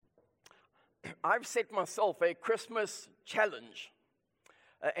I've set myself a Christmas challenge,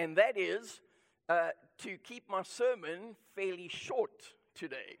 and that is to keep my sermon fairly short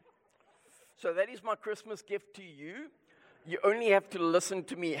today. So that is my Christmas gift to you. You only have to listen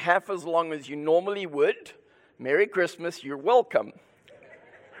to me half as long as you normally would. Merry Christmas, you're welcome.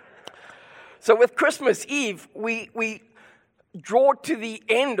 So with Christmas Eve, we draw to the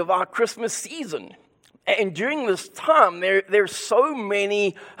end of our Christmas season. And during this time, there's so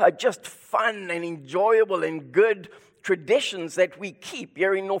many just fun and enjoyable and good traditions that we keep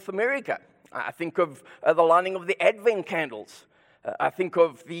here in North America. I think of the lighting of the Advent candles. I think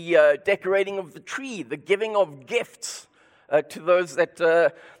of the decorating of the tree, the giving of gifts to those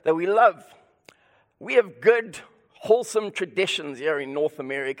that we love. We have good, wholesome traditions here in North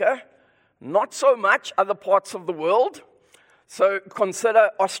America. Not so much other parts of the world. So consider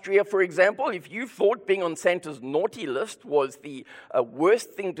Austria, for example. If you thought being on Santa's naughty list was the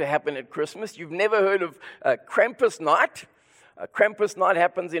worst thing to happen at Christmas, you've never heard of Krampus Night. Krampus Night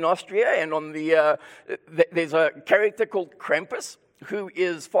happens in Austria, and on there's a character called Krampus, who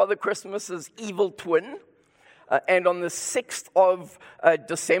is Father Christmas's evil twin. And on the 6th of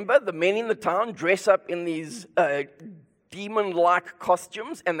December, the men in the town dress up in these demon-like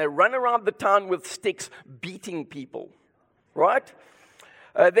costumes, and they run around the town with sticks beating people, right?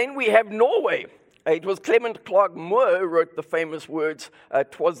 Then we have Norway. It was Clement Clark Moore who wrote the famous words,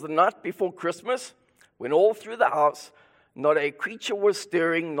 "'Twas the night before Christmas, when all through the house, not a creature was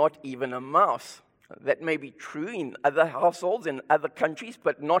stirring, not even a mouse." That may be true in other households, in other countries,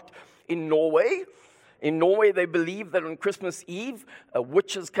 but not in Norway. In Norway, they believe that on Christmas Eve, a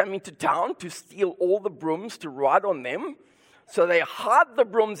witch is coming to town to steal all the brooms to ride on them. So they hide the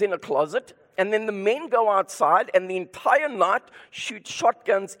brooms in a closet, and then the men go outside and the entire night shoot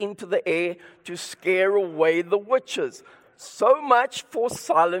shotguns into the air to scare away the witches. So much for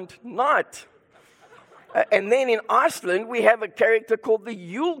Silent Night. And then in Iceland, we have a character called the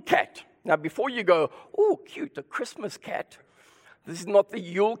Yule Cat. Now, before you go, "Oh, cute, a Christmas cat." This is not the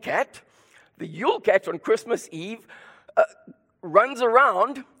Yule Cat. The Yule Cat on Christmas Eve runs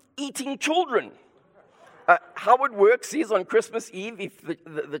around eating children. How it works is on Christmas Eve, if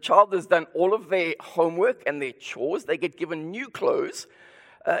the child has done all of their homework and their chores, they get given new clothes.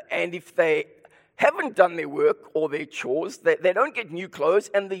 And if they haven't done their work or their chores, they don't get new clothes,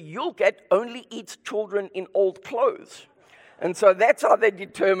 and the Yule Cat only eats children in old clothes. And so that's how they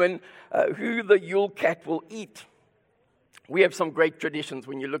determine who the Yule Cat will eat. We have some great traditions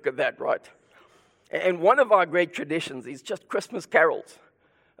when you look at that, right? And one of our great traditions is just Christmas carols.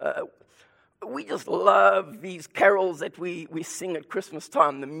 We just love these carols that we sing at Christmas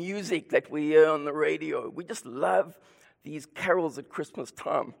time, the music that we hear on the radio. We just love these carols at Christmas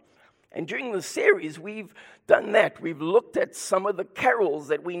time. And during the series, we've done that. We've looked at some of the carols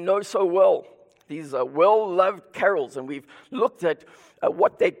that we know so well. These are well-loved carols, and we've looked at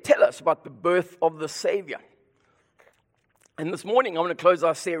what they tell us about the birth of the Savior. And this morning, I want to close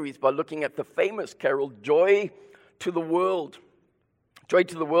our series by looking at the famous carol, Joy to the World. Joy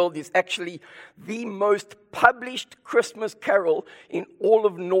to the World is actually the most published Christmas carol in all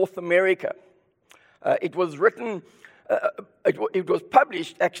of North America. It was written, it was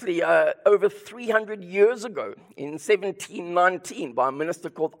published actually over 300 years ago in 1719 by a minister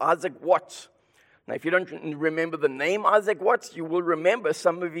called Isaac Watts. Now, if you don't remember the name Isaac Watts, you will remember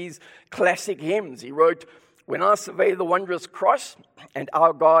some of his classic hymns. He wrote, "When I survey the wondrous cross, and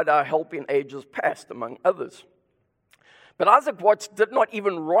our God, our help in ages past," among others. But Isaac Watts did not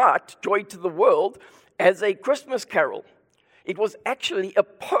even write Joy to the World as a Christmas carol. It was actually a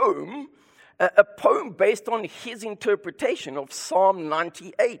poem based on his interpretation of Psalm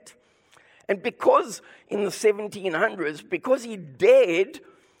 98. And because in the 1700s, because he dared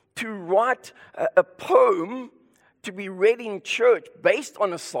to write a poem to be read in church based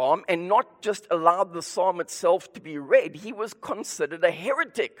on a psalm and not just allowed the psalm itself to be read, he was considered a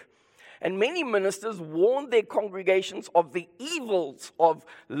heretic. And many ministers warned their congregations of the evils of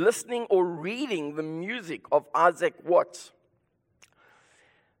listening or reading the music of Isaac Watts.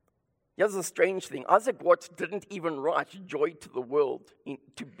 Here's the strange thing. Isaac Watts didn't even write Joy to the World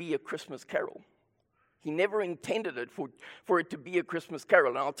to be a Christmas carol. He never intended it for it to be a Christmas carol.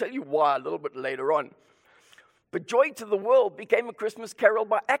 And I'll tell you why a little bit later on. But Joy to the World became a Christmas carol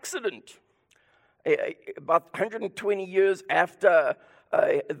by accident. About 120 years after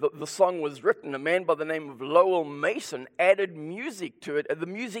the song was written, a man by the name of Lowell Mason added music to it, the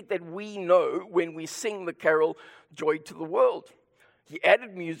music that we know when we sing the carol Joy to the World. He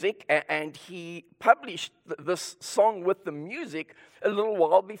added music, and he published this song with the music a little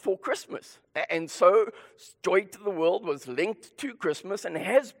while before Christmas. And so Joy to the World was linked to Christmas and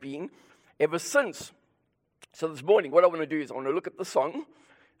has been ever since. So this morning, what I want to do is I want to look at the song.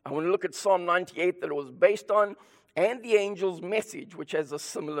 I want to look at Psalm 98 that it was based on, and the angel's message, which has a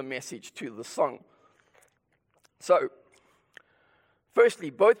similar message to the song. So,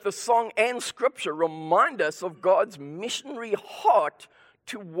 firstly, both the song and scripture remind us of God's missionary heart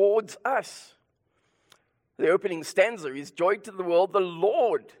towards us. The opening stanza is, "Joy to the world, the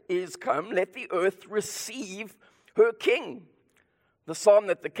Lord is come, let the earth receive her King." The psalm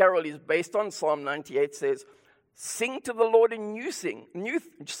that the carol is based on, Psalm 98, says, "Sing to the Lord a new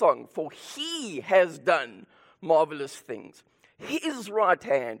song, for he has done marvelous things. His right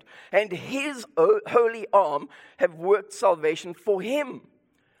hand and his holy arm have worked salvation for him.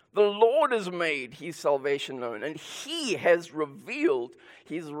 The Lord has made his salvation known, and he has revealed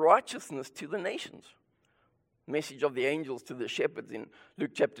his righteousness to the nations." Message of the angels to the shepherds in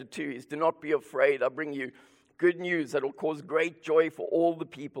Luke chapter 2 is, "Do not be afraid. I bring you good news that will cause great joy for all the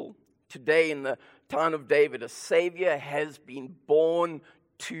people. Today in the town of David, a Savior has been born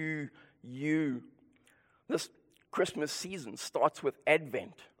to you." This Christmas season starts with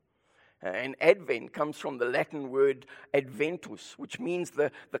Advent. And Advent comes from the Latin word adventus, which means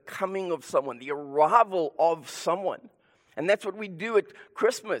the coming of someone, the arrival of someone. And that's what we do at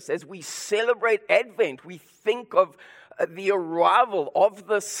Christmas. As we celebrate Advent, we think of the arrival of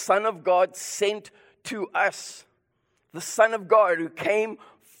the Son of God sent to us. The Son of God who came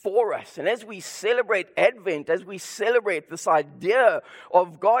for us. And as we celebrate Advent, as we celebrate this idea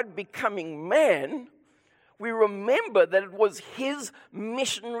of God becoming man, we remember that it was his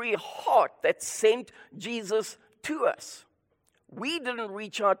missionary heart that sent Jesus to us. We didn't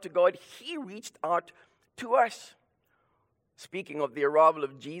reach out to God, he reached out to us. Speaking of the arrival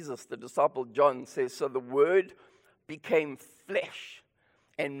of Jesus, the disciple John says, "So the Word became flesh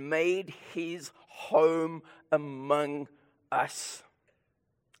and made his home among us."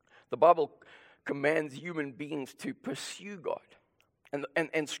 The Bible commands human beings to pursue God.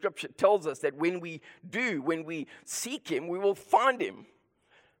 And Scripture tells us that when we seek him, we will find him.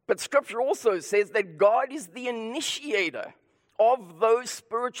 But Scripture also says that God is the initiator of those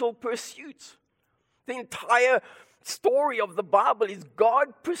spiritual pursuits. The entire story of the Bible is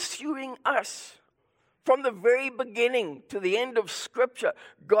God pursuing us. From the very beginning to the end of Scripture,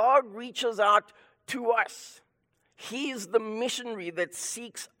 God reaches out to us. He is the missionary that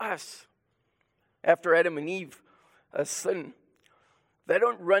seeks us. After Adam and Eve sin, they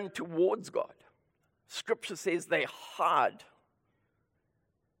don't run towards God. Scripture says they hide.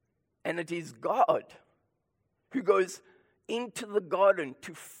 And it is God who goes into the garden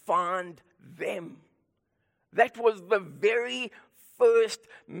to find them. That was the very first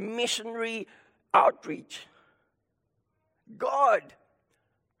missionary outreach. God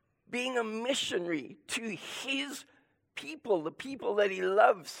being a missionary to his people, the people that he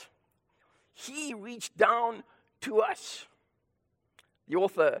loves. He reached down to us. The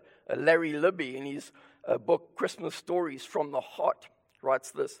author, Larry Libby, in his book, Christmas Stories from the Heart,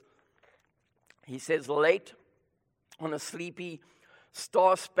 writes this. He says, "Late on a sleepy,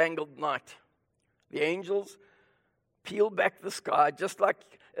 star-spangled night, the angels peel back the sky just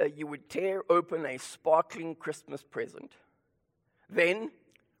like you would tear open a sparkling Christmas present. Then,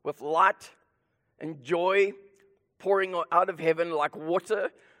 with light and joy pouring out of heaven like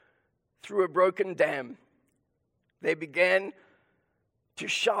water through a broken dam, they began to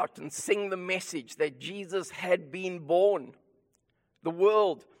shout and sing the message that Jesus had been born. The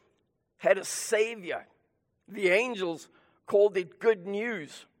world had a Savior. The angels called it good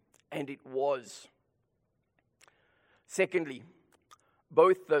news, and it was." Secondly,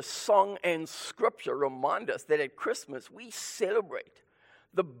 both the song and Scripture remind us that at Christmas we celebrate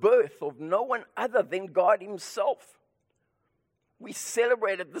the birth of no one other than God himself. We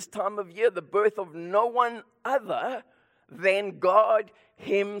celebrate at this time of year the birth of no one other than God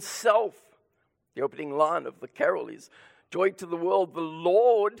himself. The opening line of the carol is, "Joy to the world, the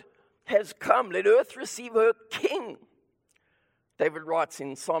Lord has come. Let earth receive her King." David writes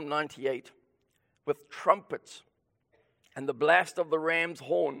in Psalm 98, "With trumpets and the blast of the ram's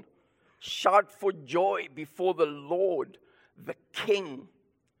horn, shout for joy before the Lord, the King."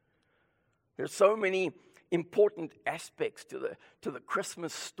 There's so many important aspects to the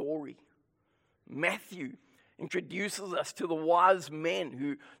Christmas story. Matthew introduces us to the wise men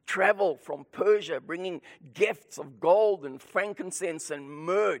who travel from Persia, bringing gifts of gold and frankincense and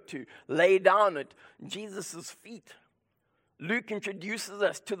myrrh to lay down at Jesus' feet. Luke introduces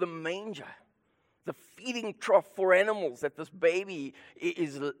us to the manger, the feeding trough for animals that this baby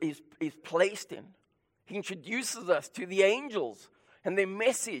is placed in. He introduces us to the angels and their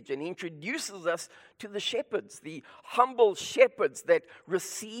message, and he introduces us to the shepherds, the humble shepherds that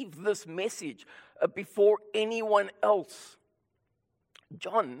receive this message before anyone else.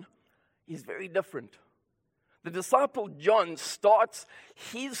 John is very different. The disciple John starts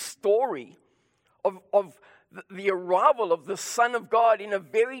his story of the arrival of the Son of God in a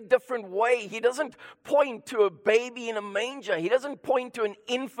very different way. He doesn't point to a baby in a manger. He doesn't point to an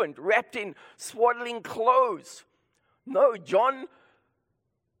infant wrapped in swaddling clothes. No, John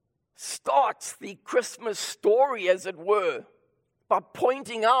starts the Christmas story, as it were, by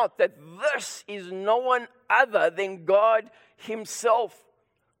pointing out that this is no one other than God himself.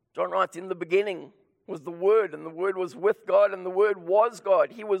 John writes, in the beginning was the Word, and the Word was with God, and the Word was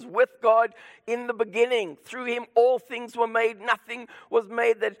God. He was with God in the beginning. Through him all things were made. Nothing was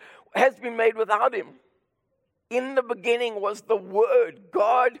made that has been made without him. In the beginning was the Word,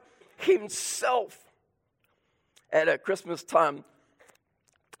 God himself. At Christmas time,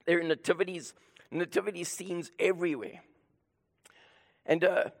 there are nativity scenes everywhere. And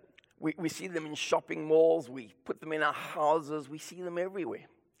we see them in shopping malls. We put them in our houses. We see them everywhere.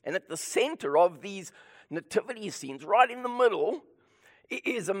 And at the center of these nativity scenes, right in the middle,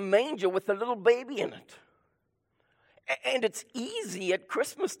 is a manger with a little baby in it. And it's easy at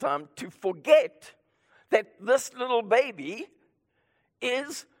Christmas time to forget that this little baby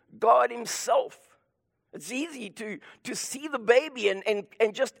is God himself. It's easy to see the baby and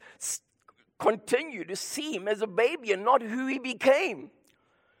just continue to see him as a baby and not who he became.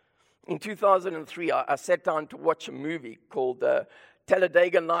 In 2003, I sat down to watch a movie called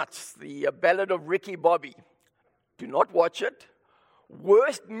Talladega Nights, the Ballad of Ricky Bobby. Do not watch it.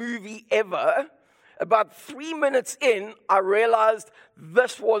 Worst movie ever. About 3 minutes in, I realized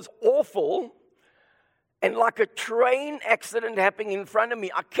this was awful. And like a train accident happening in front of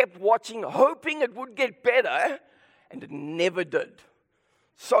me, I kept watching, hoping it would get better, and it never did.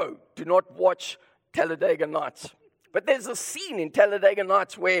 So, do not watch Talladega Nights. But there's a scene in Talladega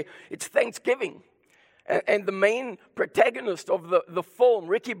Nights where it's Thanksgiving. And the main protagonist of the film,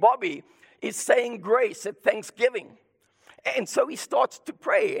 Ricky Bobby, is saying grace at Thanksgiving. And so he starts to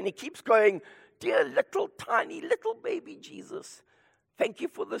pray, and he keeps going, dear little tiny little baby Jesus, thank you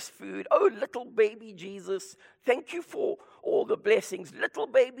for this food. Oh, little baby Jesus, thank you for all the blessings. Little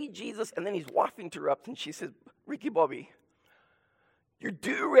baby Jesus. And then his wife interrupts, and she says, Ricky Bobby, you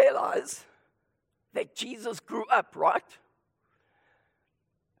do realize that Jesus grew up, right?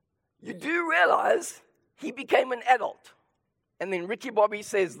 You do realize he became an adult. And then Ricky Bobby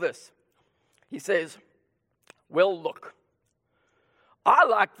says this. He says, well, look, I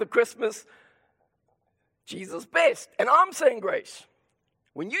like the Christmas Jesus best, and I'm saying grace.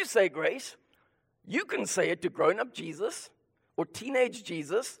 When you say grace, you can say it to grown-up Jesus or teenage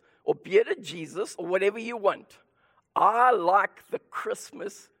Jesus or bearded Jesus or whatever you want. I like the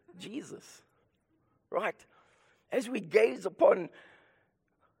Christmas Jesus. Right? As we gaze upon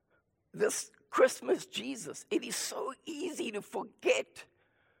this Christmas Jesus, it is so easy to forget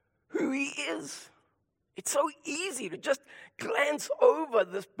who he is. It's so easy to just glance over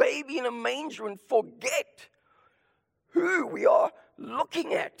this baby in a manger and forget who we are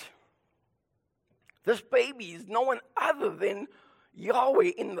looking at. This baby is no one other than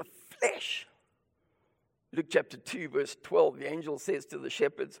Yahweh in the flesh. Luke chapter 2, verse 12, the angel says to the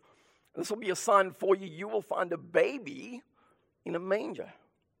shepherds, this will be a sign for you. You will find a baby in a manger.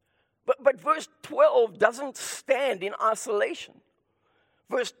 But verse 12 doesn't stand in isolation.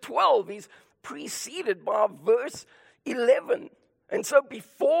 Verse 12 is preceded by verse 11. And so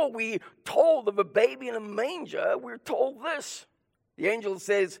before we're told of a baby in a manger, we're told this. The angel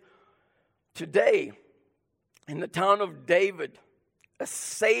says, today in the town of David, a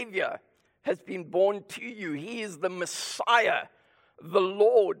Savior has been born to you. He is the Messiah, the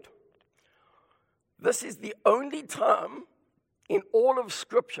Lord. This is the only time in all of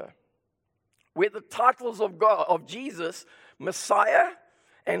Scripture where the titles of God, of Jesus, Messiah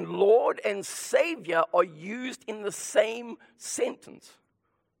and Lord and Savior, are used in the same sentence.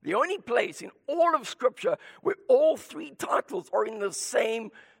 The only place in all of Scripture where all three titles are in the same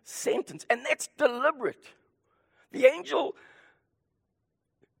sentence. And that's deliberate. The angel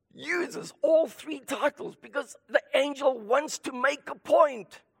uses all three titles because the angel wants to make a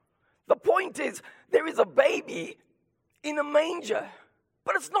point. The point is, there is a baby in a manger.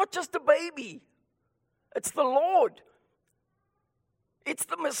 But it's not just a baby. It's the Lord. It's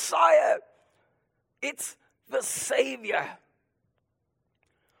the Messiah. It's the Savior.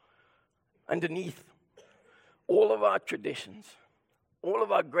 Underneath all of our traditions, all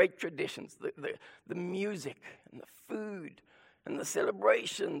of our great traditions, the music and the food and the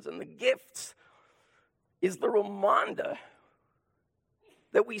celebrations and the gifts, is the reminder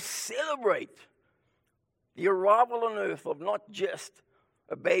that we celebrate the arrival on earth of not just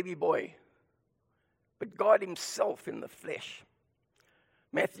a baby boy, but God himself in the flesh.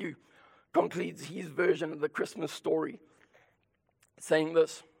 Matthew concludes his version of the Christmas story saying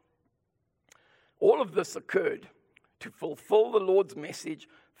this: all of this occurred to fulfill the Lord's message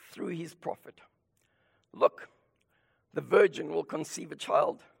through his prophet. Look, the virgin will conceive a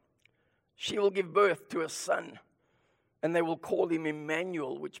child. She will give birth to a son, and they will call him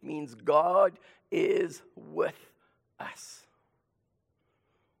Emmanuel, which means God is with us.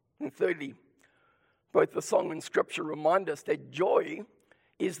 And thirdly, both the song and scripture remind us that joy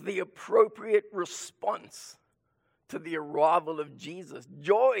is the appropriate response to the arrival of Jesus.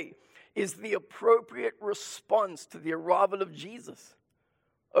 Joy is the appropriate response to the arrival of Jesus.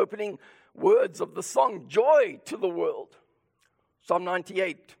 Opening words of the song, joy to the world. Psalm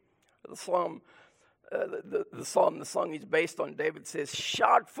 98, the song is based on, David says,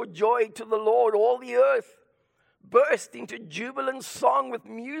 shout for joy to the Lord, all the earth. Burst into jubilant song with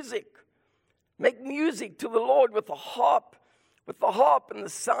music. Make music to the Lord with the harp and the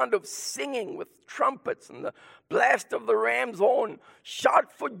sound of singing, with trumpets and the blast of the ram's horn.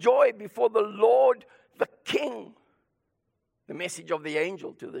 Shout for joy before the Lord, the King. The message of the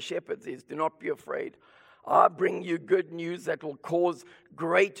angel to the shepherds is, do not be afraid. I bring you good news that will cause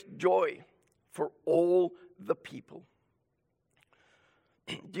great joy for all the people.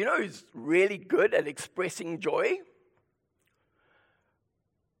 Do you know who's really good at expressing joy?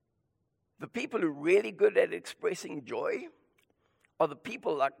 The people who are really good at expressing joy are the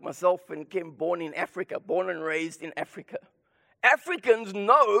people like myself and Kim, born and raised in Africa. Africans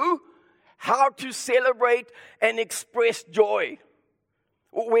know how to celebrate and express joy.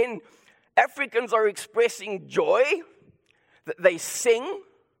 When Africans are expressing joy, they sing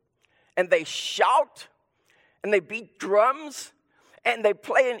and they shout and they beat drums and they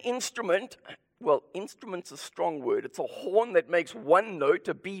play an instrument. Well, instrument's a strong word. It's a horn that makes one note,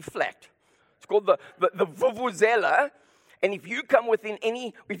 a B flat. It's called the vuvuzela. And if you come within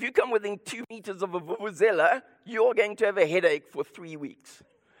 2 meters of a vuvuzela, you're going to have a headache for 3 weeks.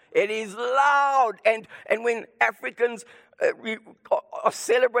 It is loud. And when Africans are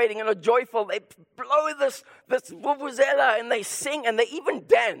celebrating and are joyful, they blow this vuvuzela and they sing and they even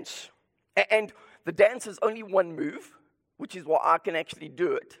dance. And the dance is only one move, which is why I can actually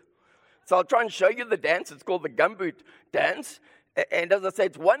do it. So I'll try and show you the dance. It's called the gumboot dance. And as I say,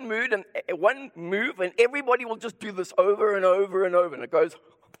 it's one move, and everybody will just do this over and over and over. And it goes,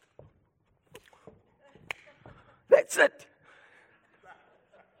 that's it.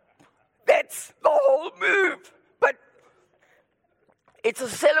 That's the whole move. But it's a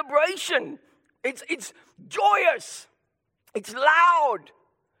celebration. It's joyous. It's loud.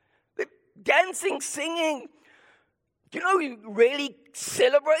 They're dancing, singing. Do you know who really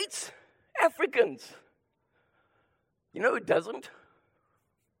celebrates? Africans. You know who doesn't?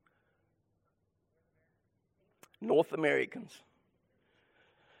 North Americans.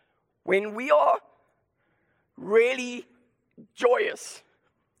 When we are really joyous,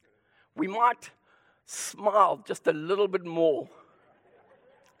 we might smile just a little bit more.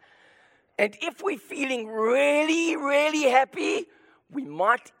 And if we're feeling really, really happy, we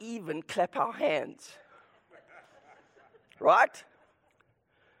might even clap our hands. Right?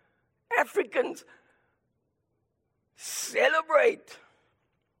 Africans celebrate.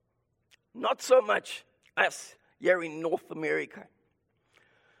 Not so much us here in North America.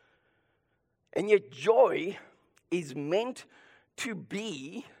 And yet joy is meant to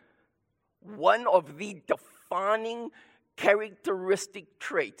be one of the defining characteristic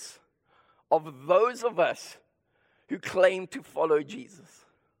traits of those of us who claim to follow Jesus.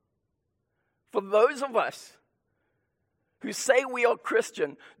 For those of us who say we are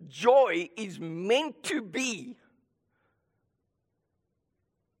Christian, joy is meant to be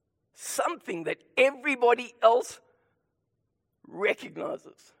something that everybody else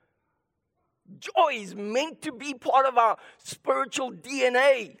recognizes. Joy is meant to be part of our spiritual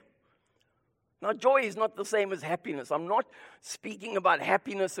DNA. Now, joy is not the same as happiness. I'm not speaking about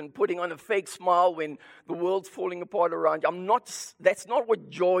happiness and putting on a fake smile when the world's falling apart around you. That's not what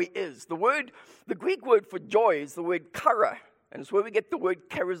joy is. The Greek word for joy is the word chara, and it's where we get the word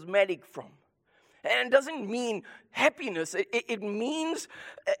charismatic from. And it doesn't mean happiness. It means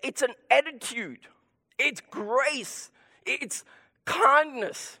it's an attitude. It's grace. It's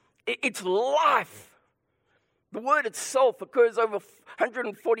kindness. It's life. The word itself occurs over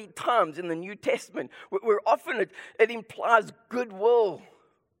 140 times in the New Testament, where often it implies goodwill,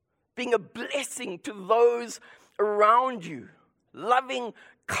 being a blessing to those around you, loving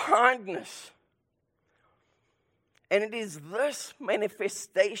kindness. And it is this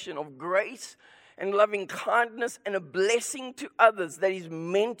manifestation of grace and loving kindness and a blessing to others that is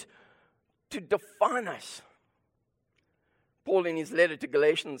meant to define us. Paul, in his letter to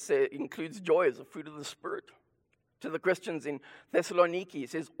Galatians, includes joy as a fruit of the Spirit. To the Christians in Thessaloniki, he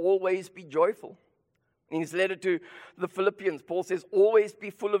says, always be joyful. In his letter to the Philippians, Paul says, always be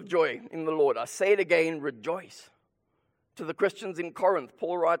full of joy in the Lord. I say it again, rejoice. To the Christians in Corinth,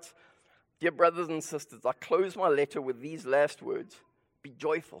 Paul writes, dear brothers and sisters, I close my letter with these last words. Be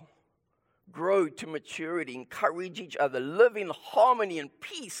joyful. Grow to maturity. Encourage each other. Live in harmony and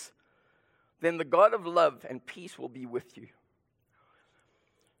peace. Then the God of love and peace will be with you.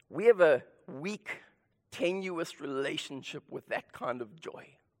 We have a weak, tenuous relationship with that kind of joy.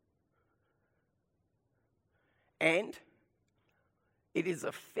 And it is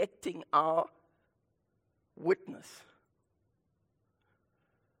affecting our witness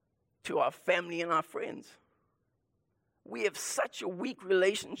to our family and our friends. We have such a weak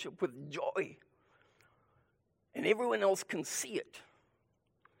relationship with joy, and everyone else can see it.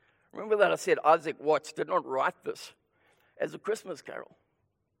 Remember that I said Isaac Watts did not write this as a Christmas carol.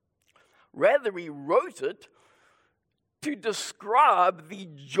 Rather, he wrote it to describe the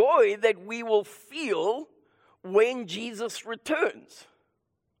joy that we will feel when Jesus returns.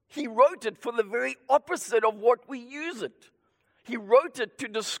 He wrote it for the very opposite of what we use it. He wrote it to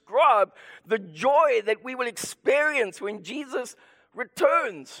describe the joy that we will experience when Jesus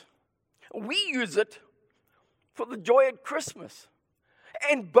returns. We use it for the joy at Christmas.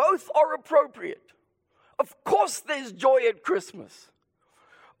 And both are appropriate. Of course there's joy at Christmas.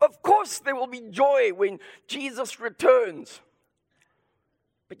 Of course there will be joy when Jesus returns.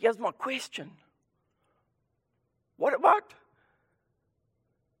 But here's my question. What about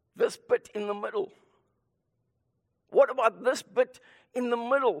this bit in the middle? What about this bit in the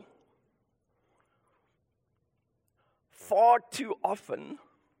middle? Far too often,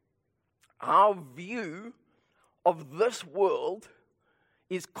 our view of this world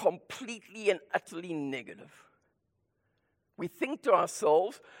is completely and utterly negative. We think to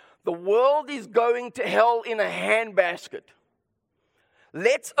ourselves, the world is going to hell in a handbasket.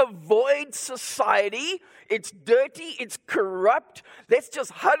 Let's avoid society. It's dirty. It's corrupt. Let's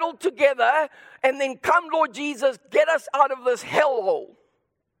just huddle together and then come, Lord Jesus, get us out of this hellhole.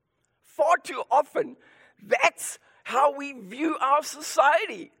 Far too often, that's how we view our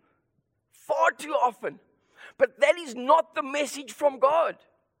society. Far too often. But that is not the message from God.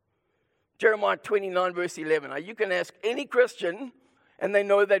 Jeremiah 29 verse 11. Now you can ask any Christian and they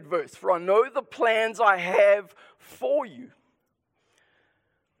know that verse. For I know the plans I have for you.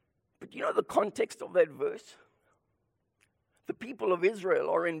 But you know the context of that verse? The people of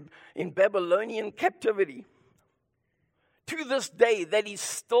Israel are in Babylonian captivity. To this day, that is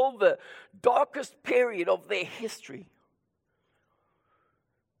still the darkest period of their history.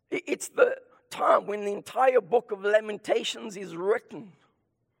 It's the time when the entire book of Lamentations is written.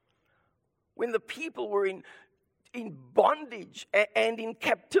 When the people were in bondage and in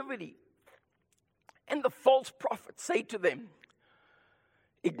captivity. And the false prophets say to them,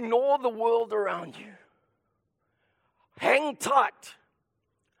 ignore the world around you. Hang tight.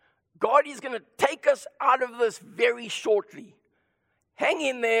 God is going to take us out of this very shortly. Hang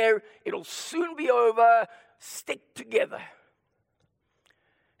in there. It'll soon be over. Stick together.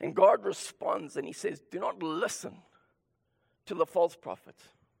 And God responds and he says, do not listen to the false prophets.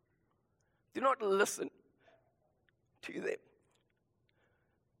 Do not listen to them.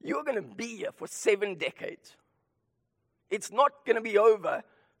 You're going to be here for 7 decades. It's not going to be over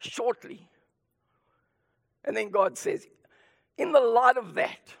shortly. And then God says, in the light of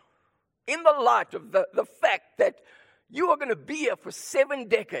that, in the light of the fact that you are going to be here for 7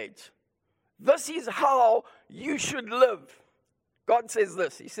 decades, this is how you should live. God says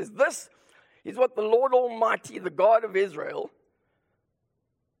this. He says, this is what the Lord Almighty, the God of Israel,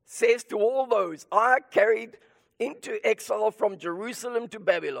 says to all those I carried into exile from Jerusalem to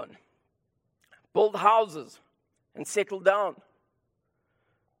Babylon. Build houses and settle down.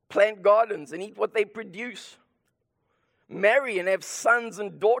 Plant gardens and eat what they produce. Marry and have sons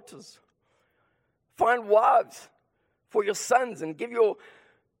and daughters. Find wives for your sons and give your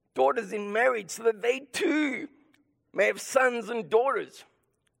daughters in marriage so that they too may have sons and daughters.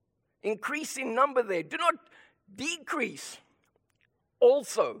 Increase in number there. Do not decrease.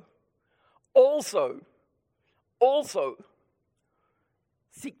 Also,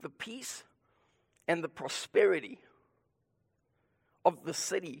 seek the peace and the prosperity of the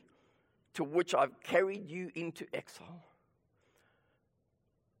city to which I've carried you into exile.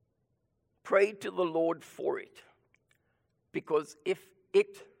 Pray to the Lord for it, because if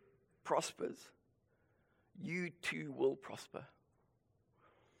it prospers, you too will prosper.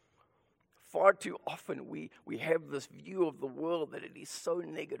 Far too often we have this view of the world that it is so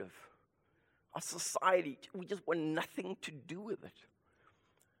negative. Our society, we just want nothing to do with it.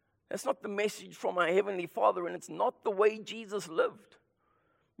 That's not the message from our Heavenly Father, and it's not the way Jesus lived.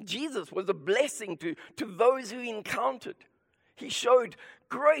 Jesus was a blessing to those who he encountered. He showed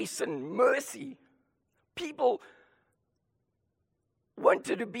grace and mercy. People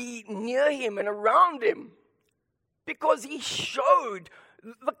wanted to be near him and around him because he showed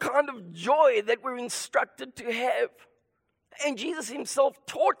the kind of joy that we're instructed to have. And Jesus himself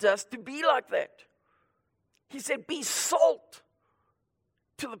taught us to be like that. He said, be salt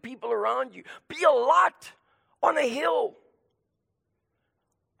to the people around you. Be a light on a hill.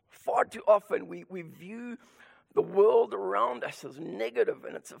 Far too often we view the world around us as negative,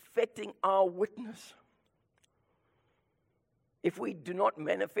 and it's affecting our witness. If we do not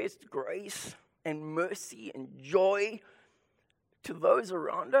manifest grace and mercy and joy to those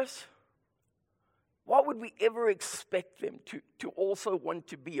around us, why would we ever expect them to also want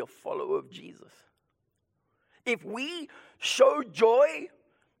to be a follower of Jesus? If we show joy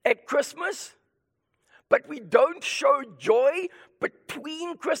at Christmas, but we don't show joy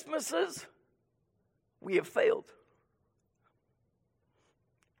between Christmases, we have failed.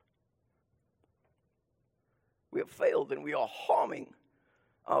 We have failed, and we are harming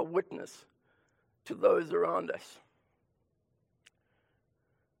our witness to those around us.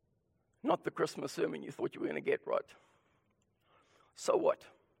 Not the Christmas sermon you thought you were going to get right. So what?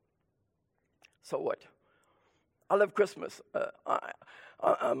 So what? I love Christmas.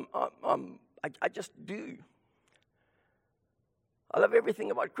 I just do. I love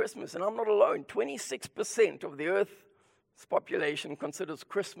everything about Christmas, and I'm not alone. 26% of the Earth's population considers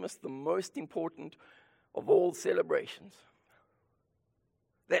Christmas the most important of all celebrations.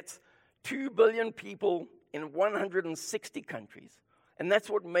 That's 2 billion people in 160 countries. And that's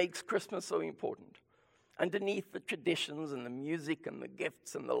what makes Christmas so important. Underneath the traditions and the music and the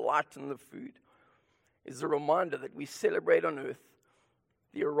gifts and the light and the food is a reminder that we celebrate on earth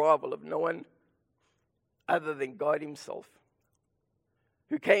the arrival of no one other than God himself,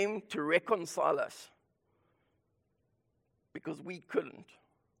 who came to reconcile us because we couldn't.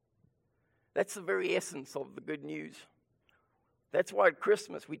 That's the very essence of the good news. That's why at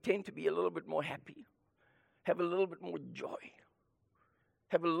Christmas we tend to be a little bit more happy, have a little bit more joy,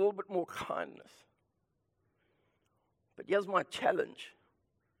 have a little bit more kindness. But here's my challenge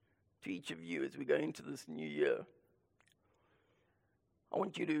to each of you as we go into this new year. I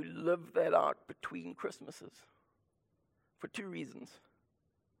want you to live that out between Christmases for 2 reasons.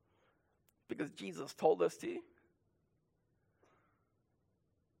 Because Jesus told us to,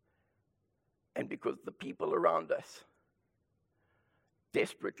 and because the people around us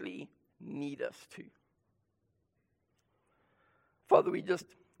desperately need us to. Father, we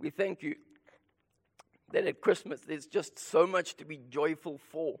thank you that at Christmas there's just so much to be joyful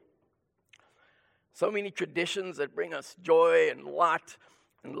for. So many traditions that bring us joy and light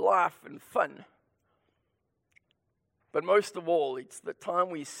and life and fun. But most of all, it's the time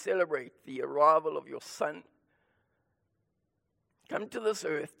we celebrate the arrival of your Son, come to this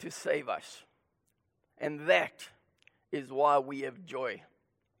earth to save us. And that is why we have joy.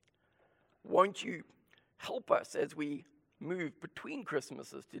 Won't you help us as we move between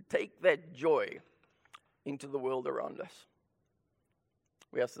Christmases to take that joy into the world around us?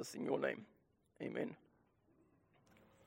 We ask this in your name. Amen.